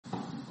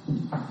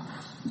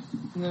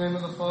In the name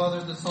of the Father,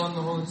 the Son, and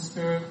the Holy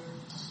Spirit,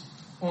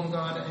 one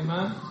God,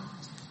 amen.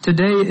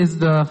 Today is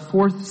the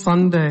fourth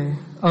Sunday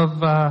of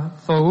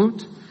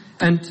Thawut,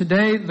 and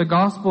today the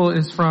Gospel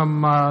is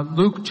from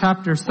Luke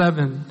chapter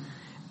 7.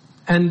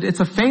 And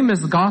it's a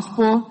famous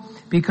Gospel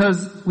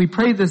because we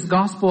pray this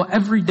Gospel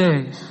every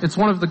day. It's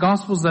one of the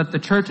Gospels that the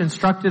church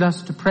instructed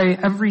us to pray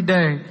every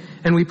day,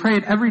 and we pray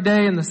it every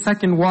day in the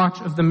second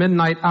watch of the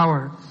midnight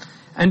hour.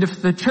 And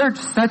if the church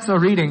sets a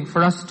reading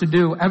for us to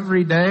do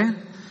every day,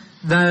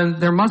 then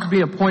there must be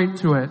a point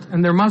to it.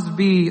 And there must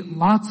be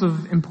lots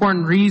of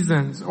important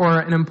reasons or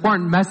an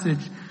important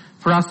message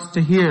for us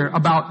to hear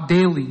about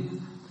daily.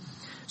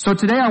 So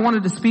today I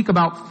wanted to speak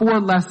about 4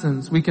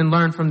 lessons we can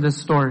learn from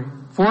this story.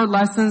 4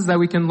 lessons that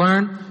we can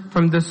learn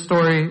from this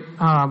story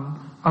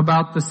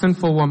about the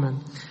sinful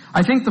woman.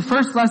 I think the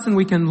first lesson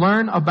we can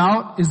learn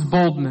about is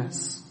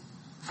boldness.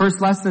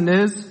 First lesson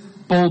is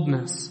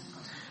boldness.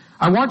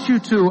 I want you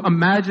to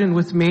imagine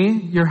with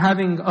me, you're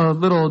having a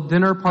little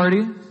dinner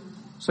party.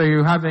 So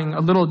you're having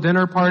a little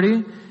dinner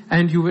party,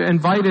 and you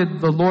invited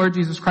the Lord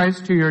Jesus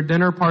Christ to your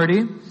dinner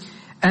party.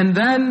 And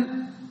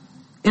then,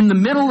 in the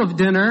middle of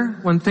dinner,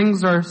 when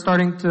things are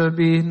starting to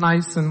be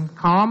nice and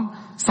calm,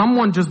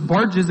 someone just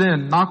barges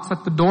in, knocks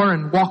at the door,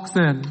 and walks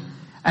in.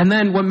 And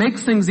then what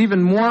makes things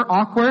even more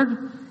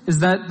awkward is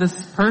that this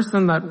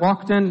person that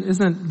walked in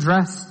isn't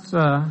dressed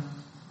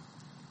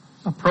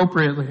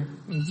appropriately.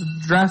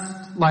 It's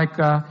dressed like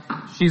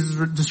she's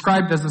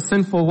described as a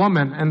sinful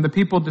woman, and the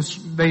people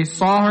they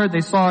saw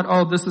it,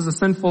 oh, this is a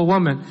sinful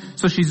woman.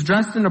 So she's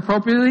dressed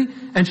inappropriately,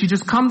 and she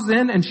just comes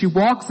in and she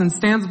walks and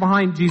stands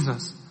behind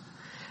Jesus.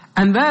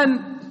 And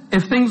then,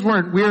 if things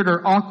weren't weird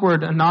or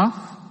awkward enough,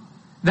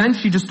 then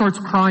she just starts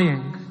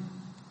crying.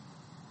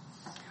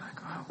 You're like,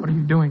 oh, what are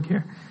you doing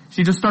here?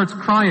 She just starts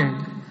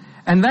crying.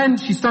 And then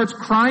she starts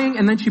crying,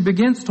 and then she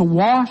begins to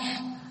wash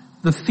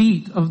the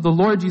feet of the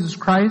Lord Jesus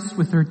Christ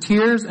with her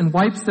tears and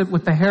wipes it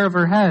with the hair of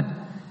her head,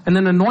 and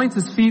then anoints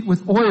his feet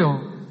with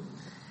oil.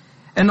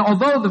 And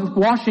although the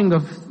washing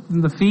of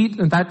the feet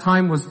at that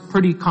time was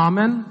pretty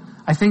common,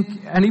 I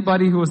think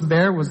anybody who was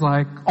there was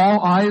like,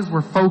 all eyes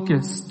were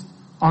focused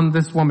on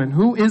this woman.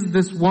 Who is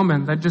this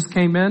woman that just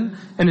came in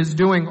and is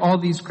doing all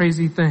these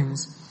crazy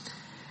things?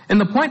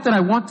 And the point that I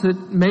want to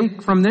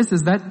make from this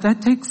is that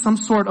takes some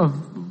sort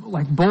of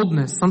like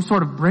boldness, some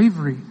sort of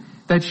bravery,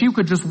 that she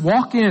could just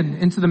walk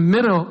into the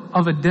middle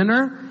of a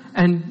dinner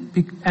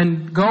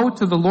and go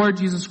to the Lord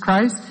Jesus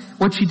Christ.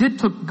 What she did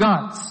took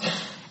guts.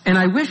 And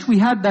I wish we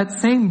had that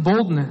same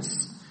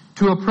boldness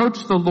to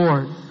approach the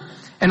Lord.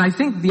 And I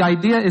think the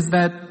idea is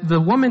that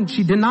the woman,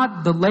 she did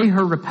not delay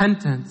her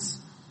repentance.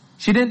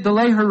 She didn't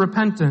delay her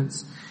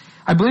repentance.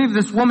 I believe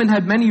this woman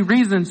had many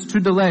reasons to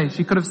delay.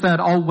 She could have said,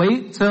 I'll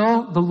wait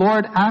till the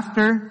Lord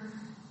after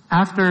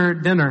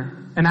dinner.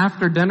 And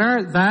after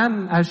dinner,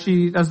 then as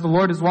the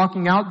Lord is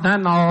walking out,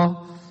 then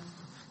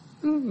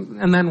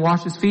and then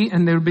wash his feet,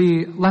 and it would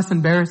be less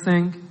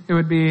embarrassing. It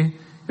would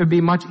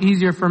be much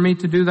easier for me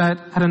to do that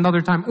at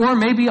another time. Or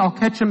maybe I'll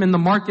catch him in the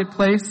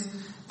marketplace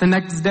the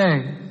next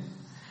day.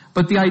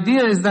 But the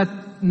idea is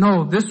that,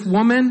 no, this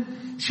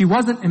woman, she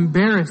wasn't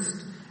embarrassed.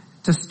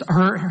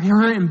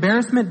 Her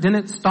embarrassment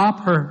didn't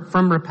stop her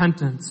from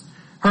repentance.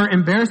 Her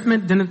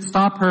embarrassment didn't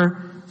stop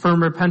her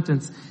from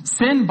repentance.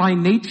 Sin by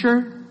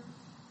nature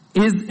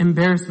is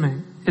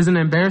an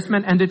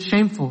embarrassment, and it's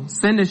shameful.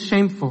 Sin is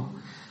shameful.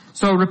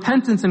 So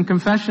repentance and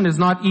confession is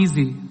not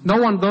easy. No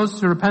one goes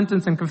to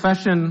repentance and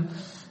confession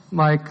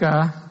like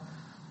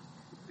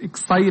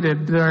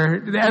excited.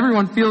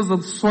 Everyone feels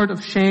a sort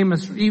of shame,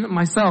 even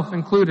myself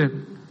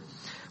included.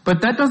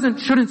 But that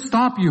shouldn't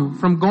stop you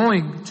from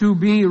going to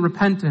be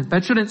repentant.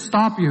 That shouldn't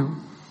stop you.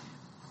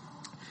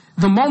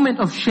 The moment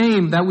of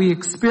shame that we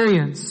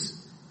experience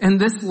in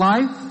this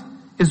life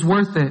is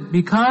worth it,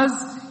 because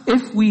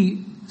if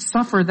we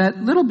suffer that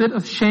little bit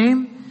of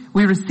shame,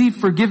 we receive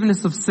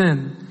forgiveness of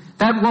sin.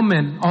 That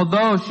woman,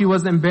 although she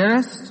was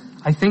embarrassed,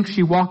 I think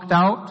she walked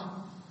out.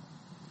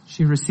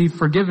 She received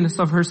forgiveness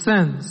of her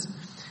sins.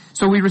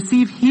 So we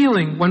receive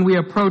healing when we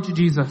approach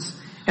Jesus.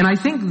 And I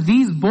think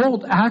these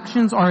bold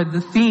actions are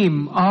the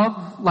theme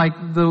of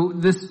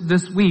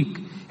this week.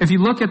 If you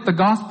look at the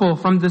gospel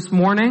from this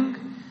morning,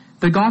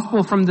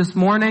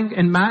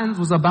 in Matins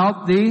was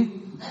about the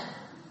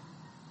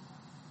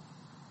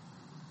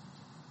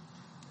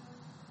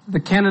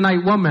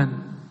Canaanite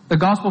woman. The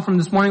gospel from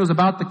this morning was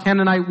about the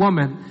Canaanite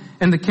woman.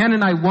 And the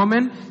Canaanite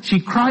woman, she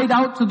cried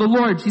out to the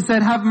Lord. She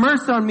said, have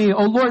mercy on me,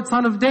 O Lord,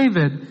 Son of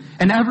David.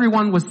 And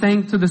everyone was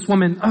saying to this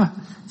woman,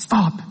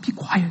 stop, be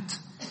quiet.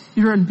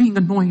 You're being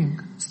annoying.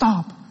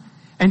 Stop.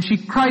 And she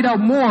cried out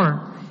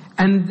more.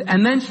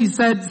 And then she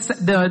said,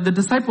 the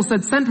disciple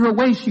said, send her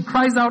away. She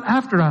cries out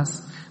after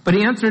us. But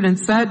he answered and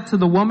said to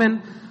the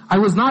woman, I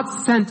was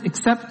not sent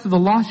except to the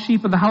lost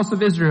sheep of the house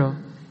of Israel.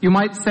 You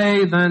might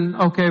say then,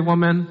 okay,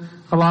 woman,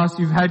 alas,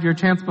 you've had your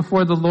chance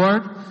before the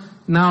Lord.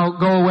 Now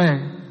go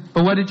away.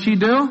 But what did she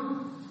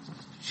do?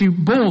 She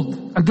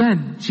bold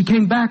again. She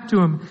came back to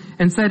him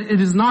and said,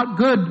 it is not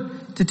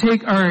good to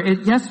take,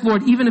 yes,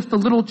 Lord, even if the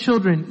little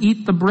children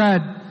eat the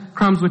bread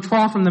crumbs which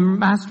fall from the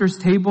master's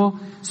table,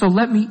 so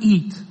let me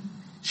eat.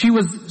 She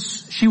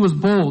was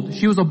bold.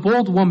 She was a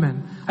bold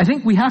woman. I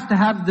think we have to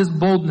have this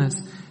boldness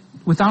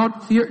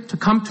without fear to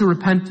come to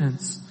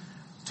repentance,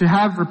 to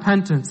have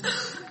repentance.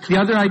 The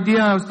other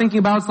idea I was thinking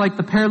about is like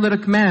the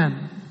paralytic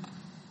man.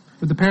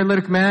 With the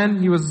paralytic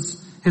man,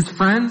 his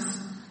friends,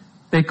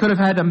 they could have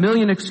had a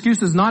million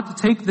excuses not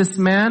to take this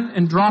man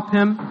and drop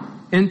him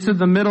into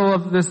the middle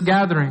of this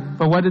gathering.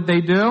 But what did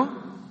they do?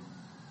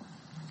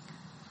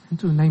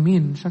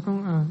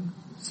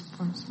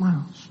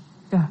 Smile.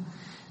 Yeah.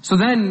 So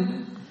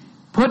then,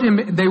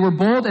 they were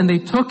bold and they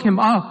took him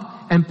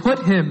up and put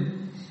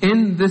him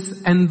in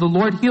this, and the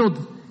Lord healed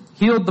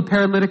the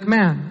paralytic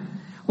man.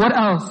 What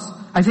else?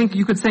 I think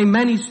you could say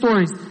many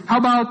stories. How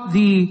about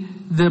the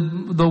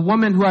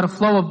woman who had a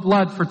flow of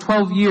blood for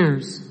 12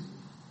 years?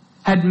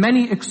 Had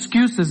many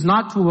excuses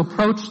not to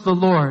approach the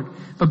Lord,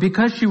 but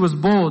because she was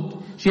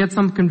bold, she had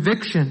some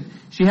conviction.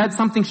 She had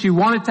something she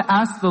wanted to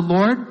ask the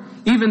Lord.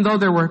 Even though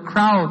there were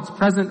crowds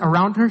present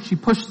around her, she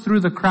pushed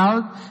through the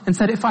crowd and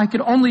said, if I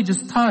could only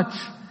just touch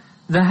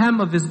the hem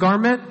of his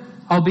garment,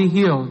 I'll be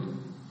healed.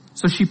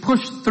 So she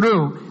pushed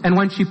through, and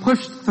when she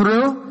pushed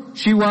through,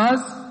 she was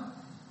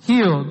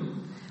healed.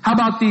 How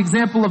about the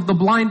example of the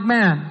blind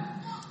man?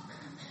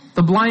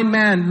 The blind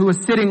man who was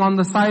sitting on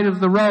the side of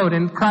the road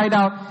and cried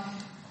out,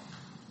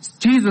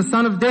 Jesus,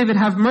 Son of David,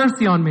 have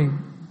mercy on me.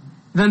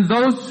 Then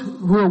those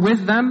who were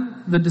with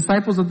them, the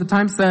disciples of the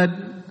time,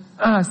 said,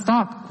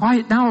 stop,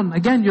 quiet down.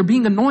 Again, you're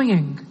being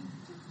annoying.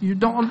 You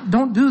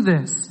don't do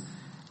this.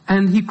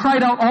 And he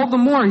cried out all the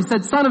more. He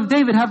said, Son of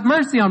David, have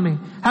mercy on me.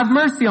 Have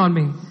mercy on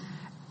me.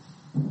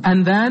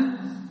 And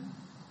then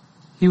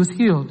he was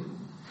healed.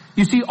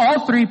 You see,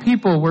 all three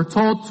people were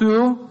told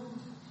to,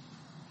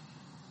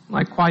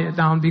 quiet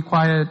down, be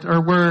quiet,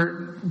 or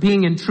were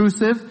being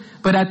intrusive.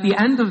 But at the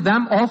end of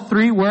them, all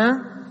three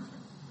were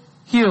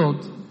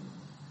healed.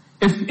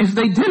 If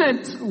they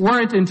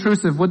weren't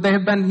intrusive, would they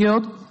have been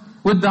healed?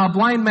 Would the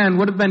blind man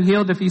would have been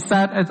healed if he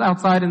sat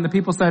outside and the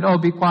people said, oh,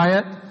 be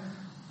quiet,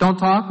 don't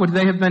talk? Would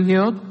they have been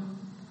healed?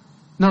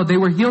 No, they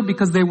were healed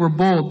because they were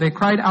bold. They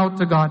cried out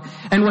to God.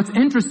 And what's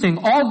interesting,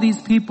 all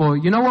these people,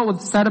 you know what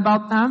was said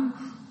about them?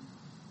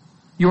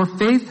 Your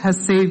faith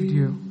has saved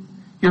you.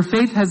 Your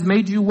faith has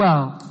made you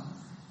well.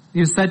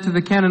 It was said to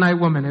the Canaanite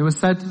woman. It was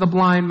said to the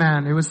blind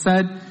man. It was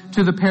said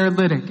to the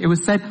paralytic. It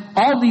was said,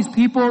 all these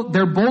people,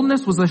 their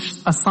boldness was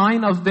a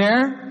sign of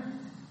their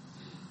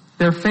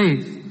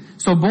faith.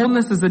 So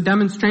boldness is a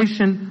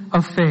demonstration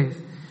of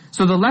faith.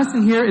 So the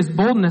lesson here is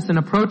boldness in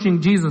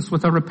approaching Jesus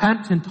with a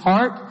repentant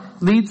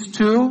heart leads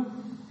to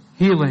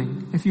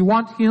healing. If you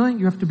want healing,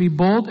 you have to be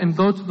bold and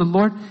go to the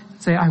Lord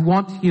and say, I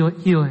want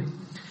healing.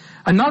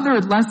 Another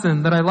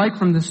lesson that I like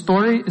from this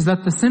story is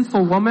that the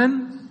sinful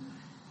woman,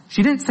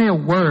 she didn't say a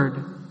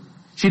word.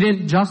 She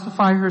didn't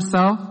justify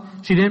herself.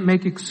 She didn't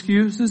make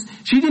excuses.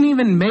 She didn't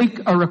even make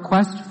a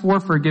request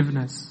for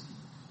forgiveness.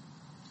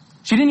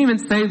 She didn't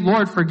even say,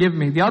 Lord, forgive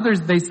me. The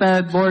others, they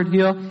said, Lord,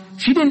 heal.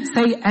 She didn't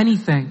say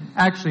anything.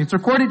 Actually, it's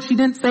recorded she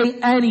didn't say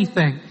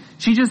anything.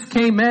 She just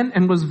came in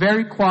and was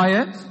very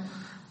quiet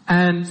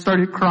and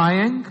started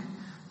crying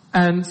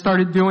and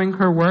started doing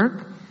her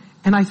work.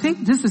 And I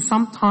think this is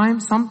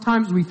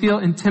sometimes we feel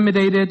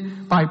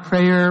intimidated by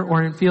prayer,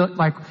 or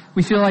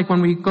we feel like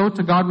when we go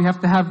to God, we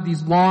have to have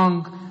these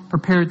long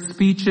prepared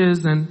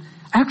speeches. And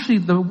actually,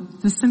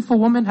 this sinful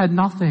woman had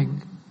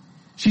nothing.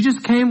 She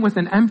just came with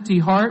an empty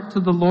heart to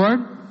the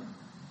Lord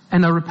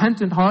and a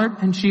repentant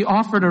heart, and she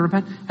offered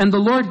and the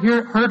Lord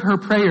heard her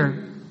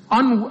prayer,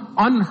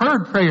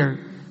 unheard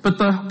prayer, but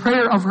the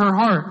prayer of her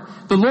heart.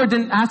 The Lord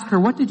didn't ask her,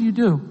 what did you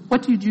do?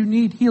 What did you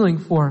need healing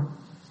for?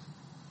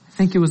 I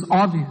think it was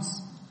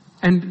obvious.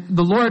 And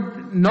the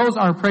Lord knows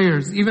our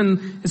prayers.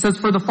 Even, it says,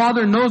 for the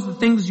Father knows the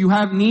things you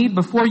have need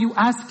before you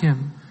ask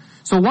Him.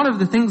 So one of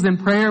the things in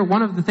prayer,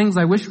 one of the things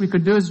I wish we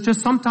could do is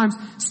just sometimes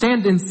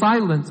stand in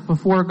silence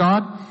before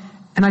God.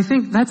 And I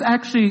think that's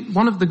actually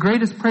one of the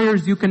greatest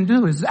prayers you can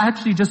do, is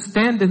actually just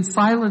stand in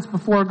silence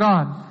before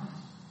God.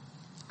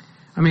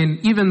 I mean,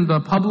 even the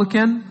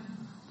publican,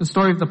 the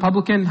story of the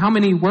publican, how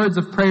many words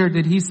of prayer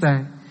did he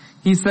say?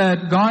 He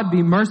said, God,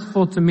 be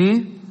merciful to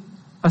me,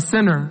 a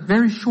sinner.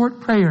 Very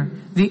short prayer.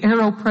 The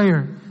arrow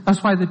prayer.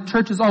 That's why the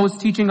church is always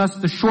teaching us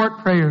the short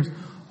prayers.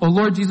 Oh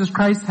Lord Jesus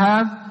Christ,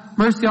 have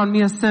mercy on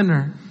me, a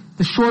sinner.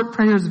 The short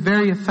prayer is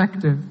very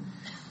effective.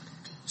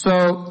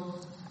 So,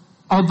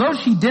 although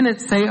she didn't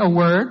say a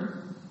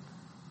word,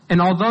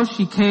 and although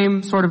she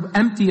came sort of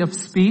empty of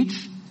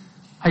speech,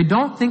 I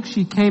don't think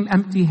she came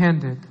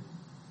empty-handed.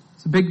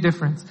 It's a big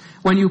difference.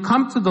 When you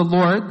come to the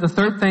Lord, the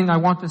third thing I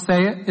want to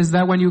say is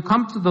that when you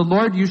come to the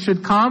Lord, you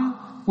should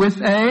come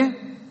with a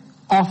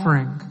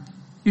offering.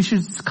 You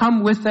should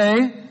come with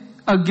a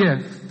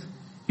gift.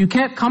 You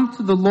can't come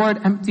to the Lord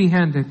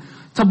empty-handed.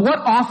 So what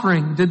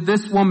offering did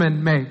this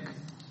woman make?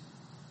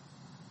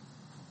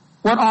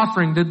 What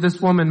offering did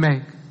this woman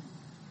make?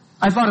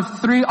 I thought of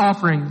 3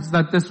 offerings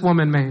that this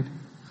woman made.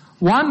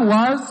 One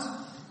was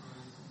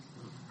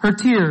her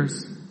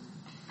tears.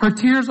 Her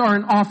tears are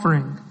an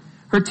offering.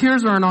 Her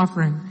tears are an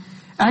offering.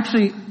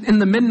 Actually, in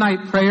the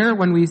midnight prayer,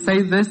 when we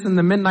say this in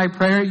the midnight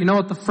prayer, you know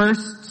what the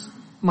first,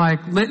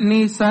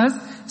 litany says?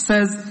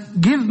 Says,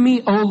 give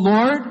me, O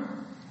Lord,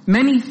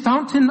 many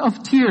fountain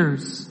of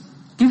tears.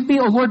 Give me,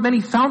 O Lord,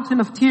 many fountain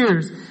of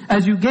tears,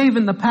 as you gave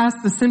in the past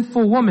the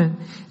sinful woman.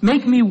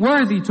 Make me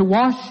worthy to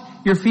wash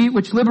your feet,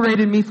 which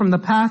liberated me from the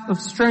path of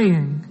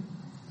straying,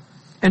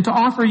 and to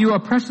offer you a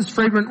precious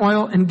fragrant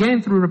oil, and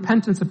gain through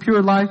repentance a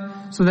pure life,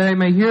 so that I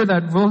may hear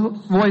that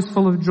voice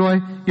full of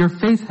joy, your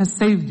faith has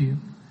saved you.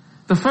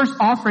 The first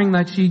offering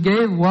that she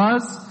gave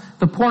was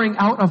the pouring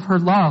out of her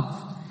love.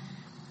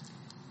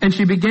 And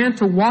she began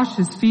to wash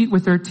his feet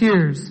with her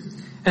tears.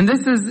 And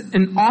this is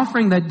an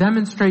offering that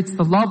demonstrates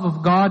the love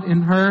of God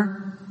in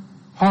her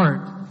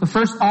heart. The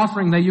first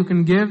offering that you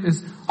can give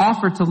is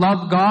offer to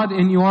love God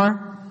in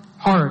your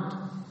heart.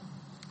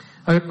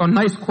 A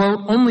nice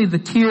quote, only the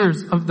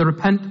tears of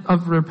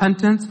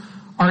repentance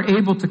are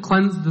able to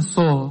cleanse the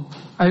soul.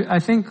 I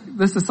think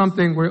this is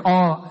something we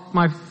all,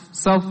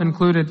 myself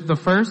included, the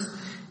first,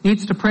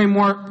 needs to pray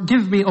more.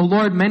 Give me, O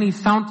Lord, many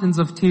fountains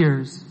of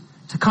tears,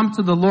 to come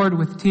to the Lord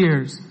with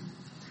tears.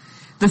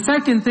 The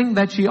second thing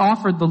that she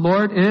offered the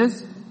Lord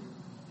is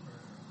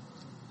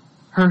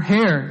her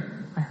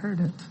hair. I heard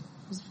it. It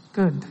was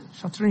good.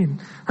 Shatrin.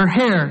 Her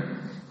hair.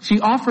 She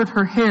offered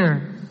her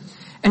hair.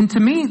 And to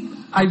me,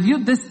 I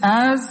viewed this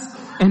as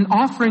an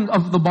offering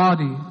of the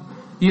body.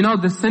 You know,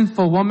 the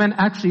sinful woman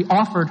actually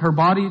offered her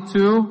body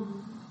to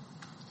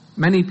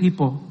many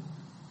people.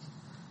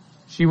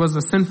 She was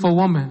a sinful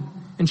woman,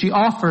 and she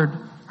offered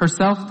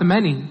herself to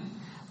many.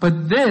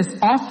 But this,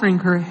 offering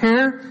her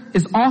hair,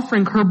 is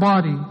offering her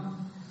body.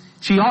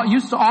 She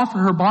used to offer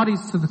her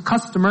bodies to the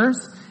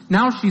customers.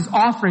 Now she's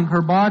offering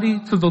her body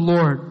to the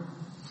Lord.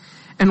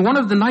 And one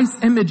of the nice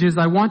images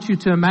I want you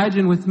to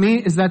imagine with me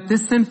is that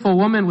this sinful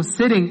woman was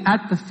sitting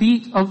at the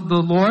feet of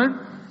the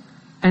Lord,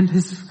 and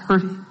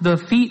the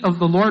feet of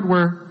the Lord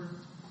were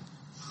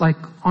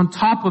on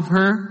top of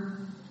her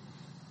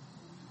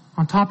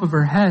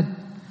head.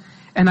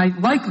 And I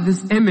like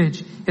this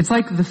image. It's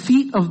like the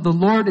feet of the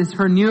Lord is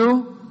her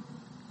new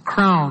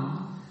crown.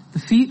 The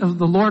feet of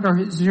the Lord are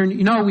his,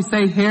 we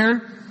say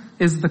hair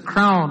is the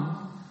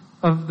crown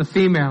of the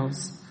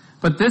females.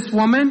 But this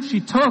woman,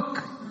 she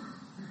took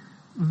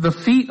the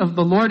feet of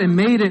the Lord and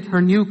made it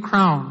her new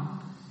crown.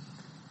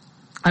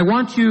 I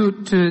want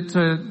you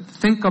to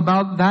think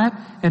about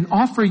that and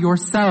offer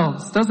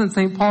yourselves. Doesn't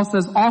St. Paul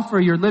says offer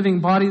your living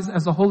bodies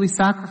as a holy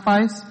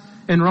sacrifice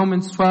in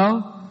Romans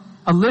 12?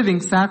 A living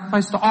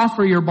sacrifice, to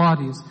offer your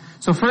bodies.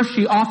 So first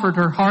she offered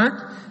her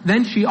heart,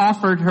 then she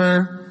offered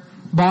her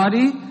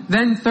body,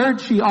 then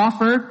third she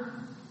offered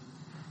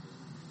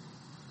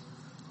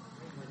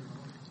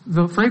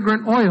the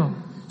fragrant oil.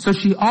 So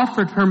she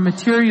offered her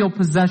material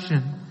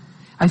possession.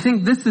 I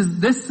think this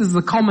is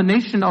the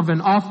culmination of an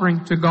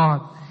offering to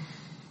God.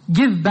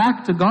 Give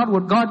back to God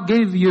what God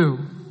gave you.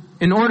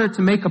 In order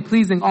to make a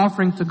pleasing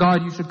offering to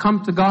God, you should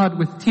come to God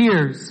with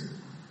tears,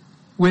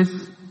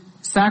 with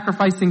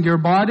sacrificing your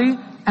body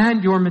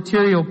and your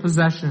material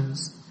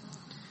possessions.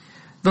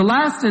 The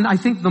last and I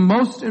think the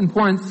most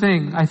important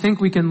thing I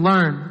think we can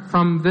learn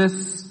from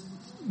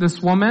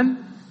this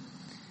woman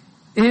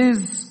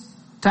is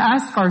to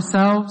ask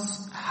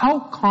ourselves, how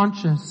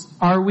conscious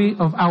are we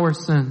of our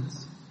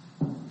sins?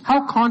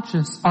 How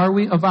conscious are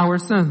we of our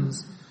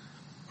sins?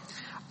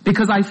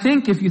 Because I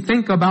think if you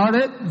think about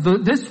it,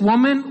 this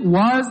woman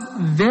was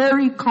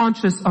very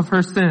conscious of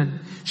her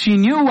sin. She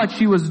knew what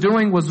she was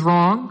doing was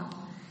wrong,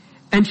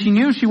 and she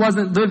knew she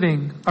wasn't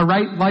living a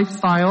right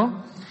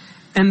lifestyle,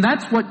 and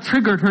that's what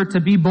triggered her to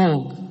be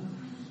bold.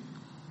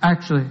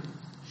 Actually,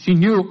 she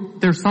knew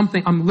there's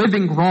something, I'm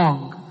living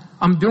wrong.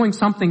 I'm doing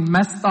something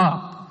messed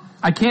up.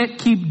 I can't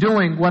keep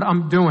doing what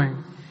I'm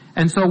doing.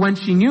 And so when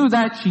she knew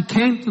that, she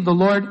came to the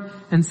Lord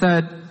and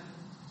said,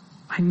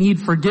 I need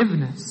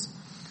forgiveness.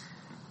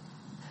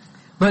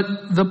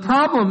 But the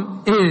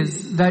problem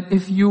is that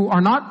if you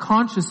are not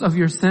conscious of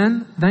your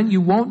sin, then you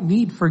won't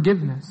need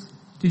forgiveness.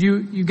 Did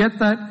you get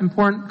that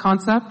important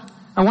concept?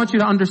 I want you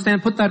to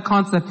understand, put that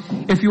concept.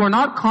 If you are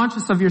not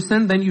conscious of your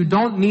sin, then you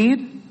don't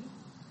need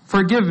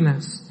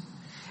forgiveness.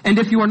 And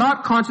if you are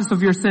not conscious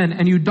of your sin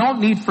and you don't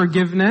need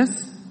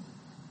forgiveness,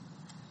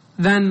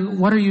 then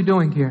what are you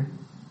doing here?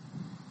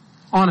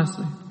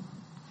 Honestly.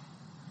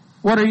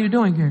 What are you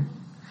doing here?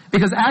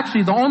 Because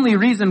actually the only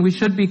reason we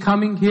should be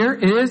coming here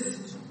is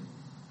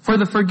for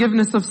the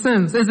forgiveness of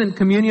sins. Isn't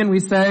communion, we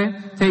say,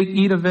 take,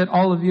 eat of it,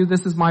 all of you,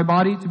 this is my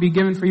body, to be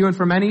given for you and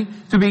for many,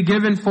 to be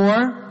given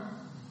for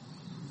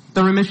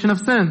the remission of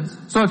sins.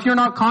 So if you're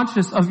not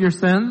conscious of your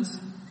sins,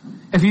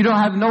 if you don't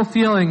have no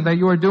feeling that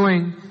you are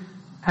doing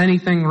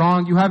anything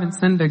wrong, you haven't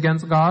sinned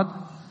against God,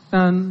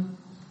 then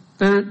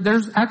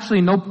there's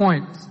actually no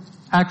point,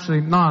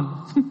 actually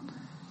none,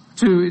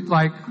 to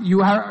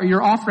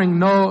you're offering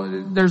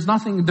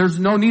there's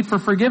no need for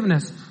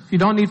forgiveness. If you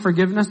don't need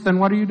forgiveness, then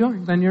what are you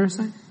doing? Then you're a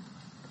saint.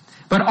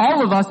 But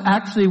all of us,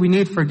 actually, we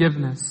need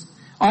forgiveness.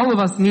 All of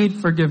us need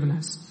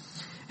forgiveness.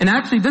 And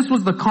actually, this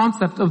was the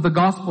concept of the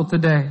gospel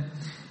today.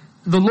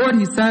 The Lord,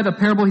 He said, a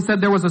parable, He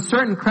said there was a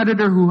certain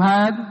creditor who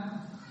had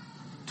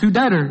two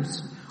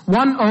debtors.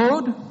 One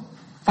owed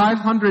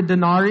 500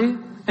 denarii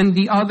and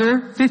the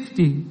other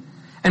 50.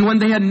 And when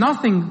they had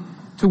nothing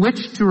to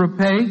which to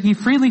repay, he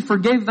freely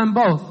forgave them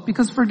both,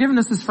 because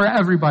forgiveness is for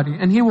everybody,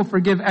 and he will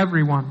forgive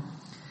everyone.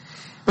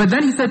 But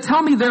then he said,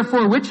 tell me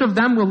therefore, which of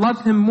them will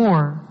love him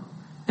more?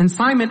 And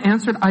Simon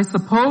answered, I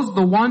suppose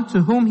the one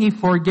to whom he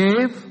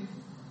forgave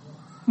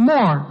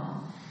more.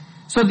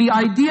 So the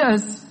idea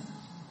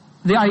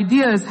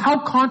is how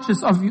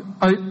conscious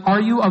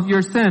are you of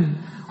your sin?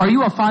 Are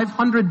you a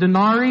 500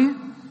 denarii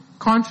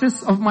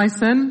conscious of my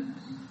sin?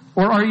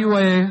 Or are you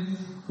a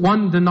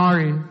 1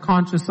 denarii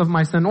conscious of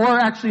my sin? Or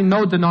actually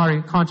no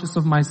denarii conscious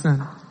of my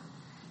sin?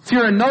 If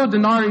you're a no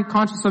denarii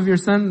conscious of your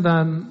sin,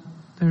 then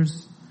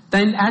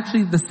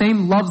actually the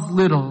same loves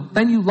little.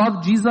 Then you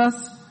love Jesus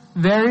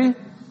very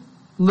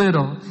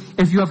little.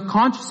 If you have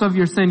conscious of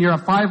your sin, you're a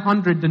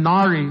 500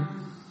 denarii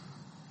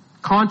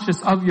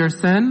conscious of your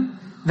sin,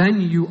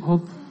 then you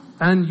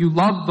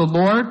love the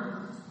Lord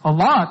a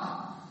lot,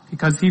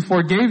 because he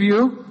forgave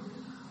you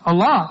a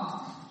lot.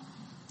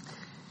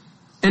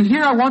 And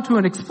here I want to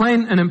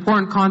explain an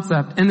important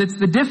concept, and it's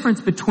the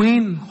difference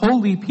between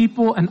holy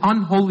people and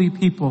unholy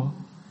people.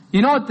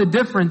 You know what the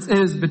difference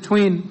is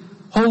between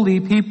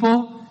holy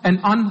people and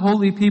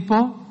unholy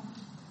people?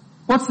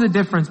 What's the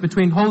difference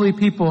between holy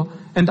people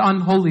and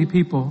unholy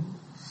people?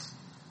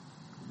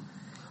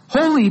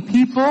 Holy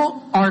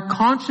people are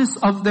conscious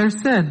of their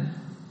sin.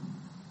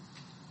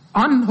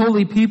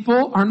 Unholy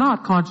people are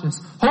not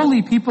conscious.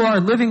 Holy people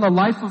are living a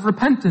life of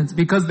repentance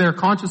because they're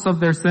conscious of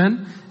their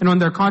sin. And when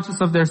they're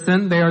conscious of their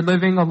sin, they are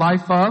living a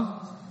life of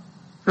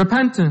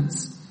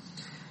repentance.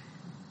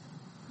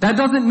 That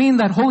doesn't mean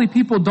that holy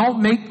people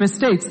don't make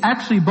mistakes.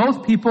 Actually,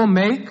 both people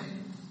make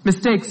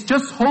mistakes.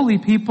 Just holy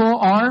people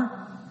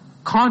are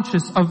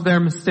conscious of their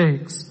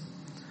mistakes.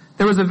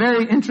 There was a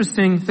very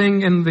interesting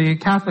thing in the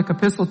Catholic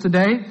epistle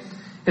today.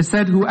 It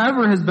said,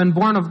 whoever has been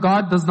born of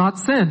God does not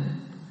sin,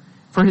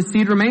 for his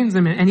seed remains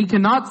in him, and he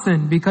cannot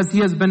sin because he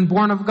has been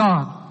born of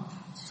God.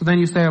 So then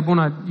you say,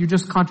 Abuna, you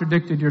just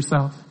contradicted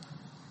yourself.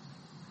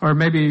 Or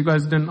maybe you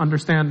guys didn't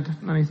understand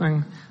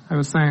anything I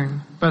was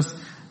saying. But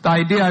the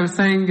idea I was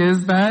saying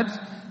is that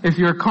if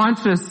you're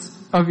conscious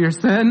of your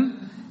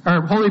sin,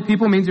 or holy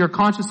people means you're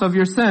conscious of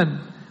your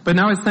sin. But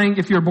now it's saying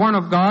if you're born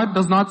of God,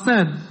 does not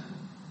sin.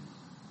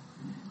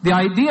 The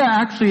idea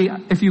actually,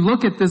 if you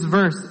look at this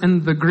verse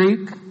in the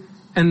Greek,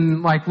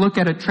 and look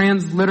at a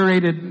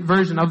transliterated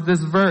version of this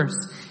verse,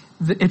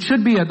 it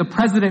should be the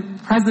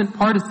present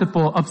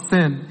participle of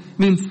sin,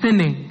 means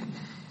sinning.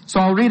 So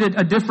I'll read it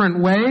a different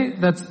way.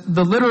 That's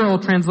the literal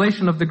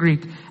translation of the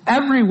Greek.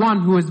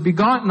 Everyone who is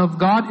begotten of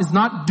God is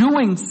not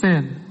doing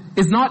sin.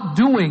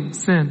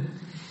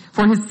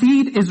 For his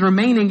seed is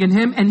remaining in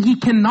him, and he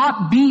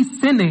cannot be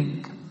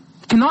sinning.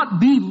 He cannot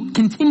be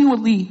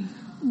continually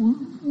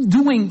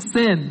doing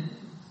sin.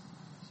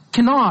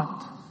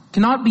 Cannot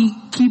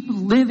keep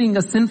living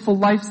a sinful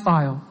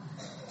lifestyle.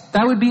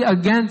 That would be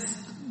against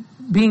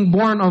being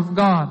born of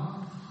God,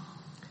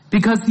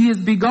 because he is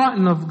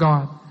begotten of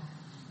God.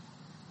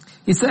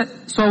 He said,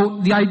 so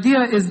the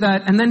idea is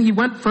that, and then he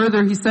went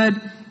further, he said,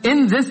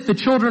 in this the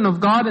children of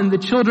God and the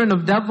children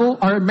of devil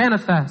are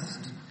manifest.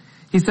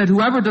 He said,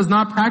 whoever does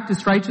not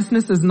practice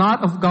righteousness is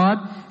not of God,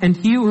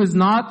 and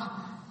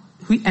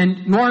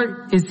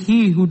nor is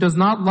he who does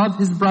not love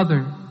his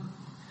brother.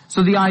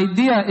 So the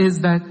idea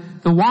is that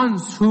the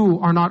ones who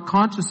are not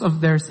conscious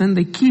of their sin,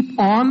 they keep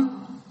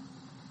on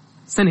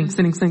sinning.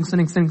 Whereas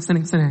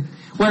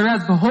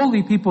the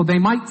holy people, they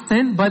might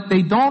sin, but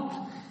they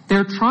don't.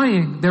 They're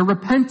trying, they're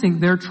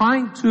repenting, they're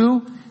trying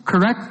to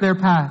correct their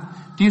path.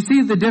 Do you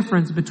see the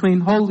difference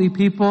between holy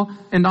people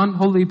and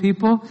unholy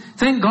people?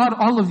 Thank God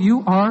all of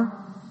you are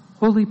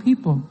holy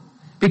people,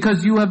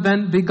 because you have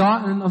been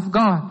begotten of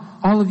God.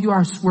 All of you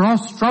we're all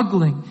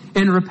struggling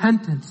in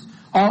repentance,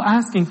 all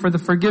asking for the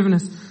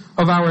forgiveness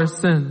of our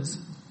sins.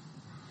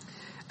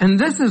 And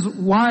this is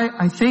why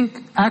I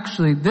think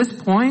actually this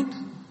point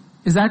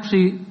is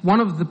actually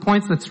one of the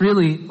points that's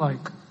really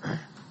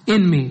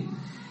in me.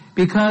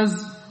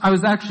 Because I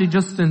was actually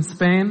just in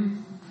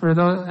Spain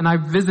and I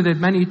visited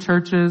many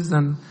churches,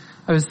 and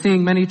I was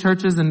seeing many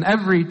churches, and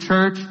every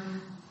church,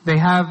 they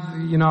have,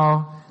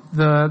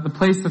 the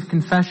place of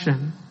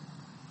confession.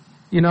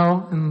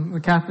 In the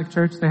Catholic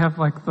Church, they have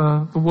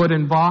the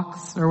wooden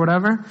box or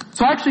whatever.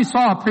 So I actually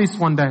saw a priest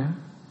one day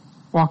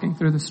walking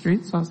through the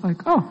street. So I was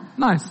like, oh,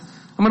 nice.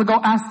 I'm going to go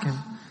ask him.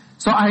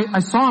 So I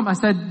saw him. I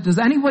said, does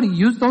anybody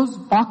use those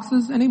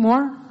boxes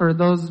anymore? Or are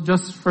those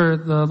just for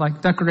the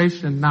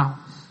decoration now?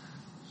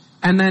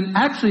 And then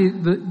actually,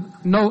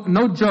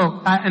 no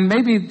joke, and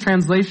maybe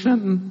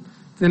translation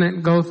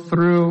didn't go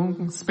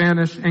through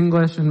Spanish,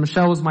 English, and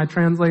Michelle was my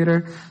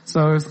translator.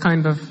 So it was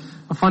kind of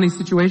a funny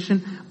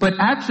situation. But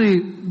actually,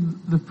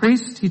 the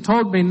priest, he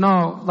told me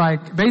no,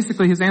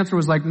 basically his answer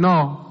was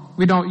no,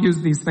 we don't use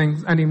these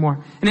things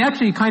anymore. And he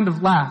actually kind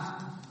of laughed.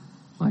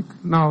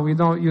 No, we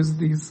don't use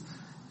these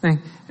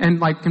things.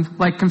 And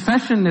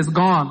confession is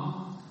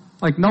gone.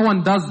 No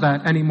one does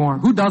that anymore.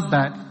 Who does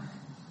that?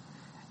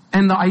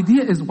 And the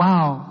idea is,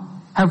 wow,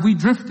 Have we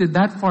drifted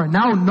that far?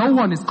 Now no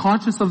one is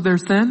conscious of their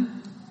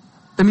sin.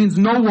 That means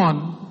no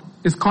one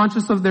is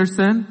conscious of their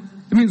sin.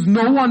 It means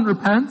no one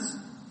repents.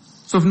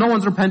 So if no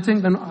one's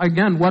repenting, then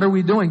again, what are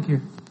we doing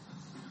here?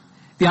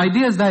 The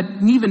idea is that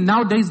even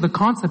nowadays the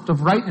concept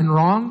of right and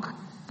wrong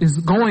is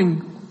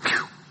going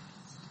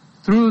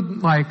through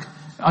like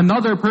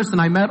another person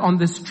I met on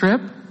this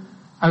trip.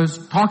 I was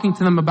talking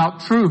to them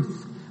about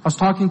truth. I was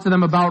talking to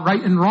them about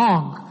right and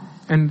wrong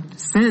and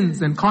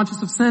sins and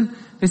conscious of sin.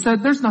 They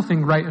said, there's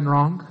nothing right and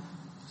wrong.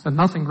 I said,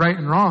 nothing right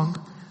and wrong.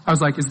 I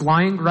was like, is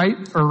lying right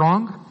or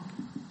wrong?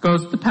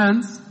 Goes,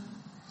 depends.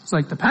 It's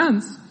like,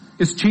 depends.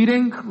 Is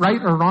cheating right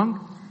or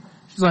wrong?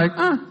 She's like,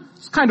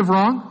 it's kind of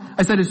wrong.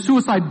 I said, is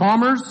suicide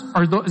bombers,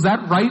 is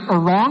that right or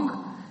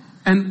wrong?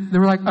 And they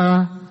were like,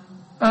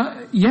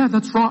 yeah,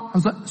 that's wrong. I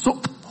was like, so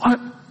what?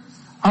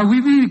 Are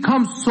we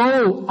become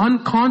so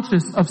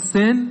unconscious of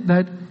sin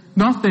that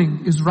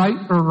nothing is right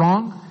or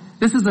wrong?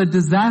 This is a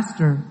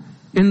disaster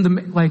in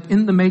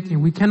the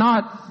making. We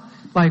cannot,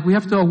 we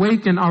have to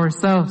awaken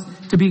ourselves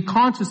to be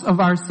conscious of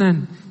our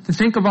sin, to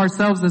think of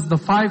ourselves as the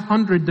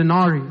 500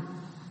 denarii,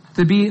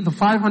 to be the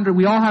 500,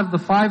 we all have the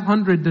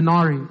 500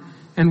 denarii,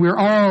 and we're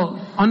all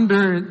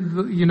under,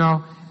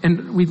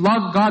 and we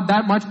love God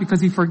that much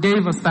because He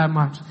forgave us that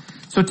much.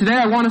 So today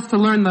I want us to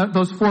learn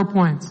those 4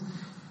 points.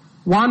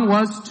 One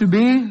was to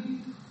be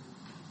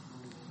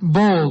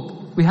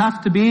bold. We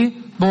have to be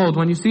bold.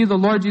 When you see the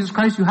Lord Jesus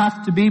Christ, you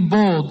have to be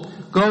bold.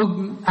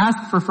 Go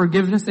ask for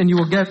forgiveness and you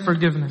will get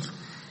forgiveness.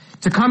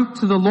 To come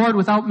to the Lord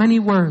without many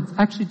words.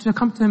 Actually, to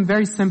come to Him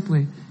very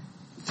simply.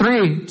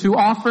 3, to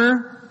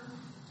offer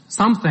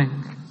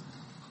something.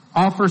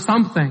 Offer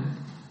something.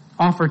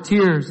 Offer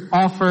tears.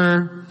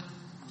 Offer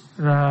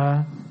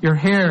your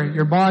hair,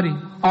 your body.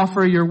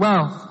 Offer your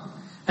wealth.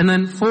 And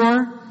then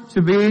 4,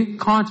 to be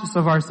conscious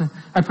of our sin.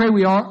 I pray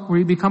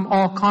we become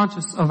all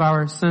conscious of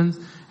our sins,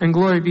 and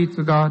glory be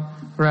to God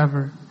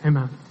forever.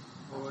 Amen.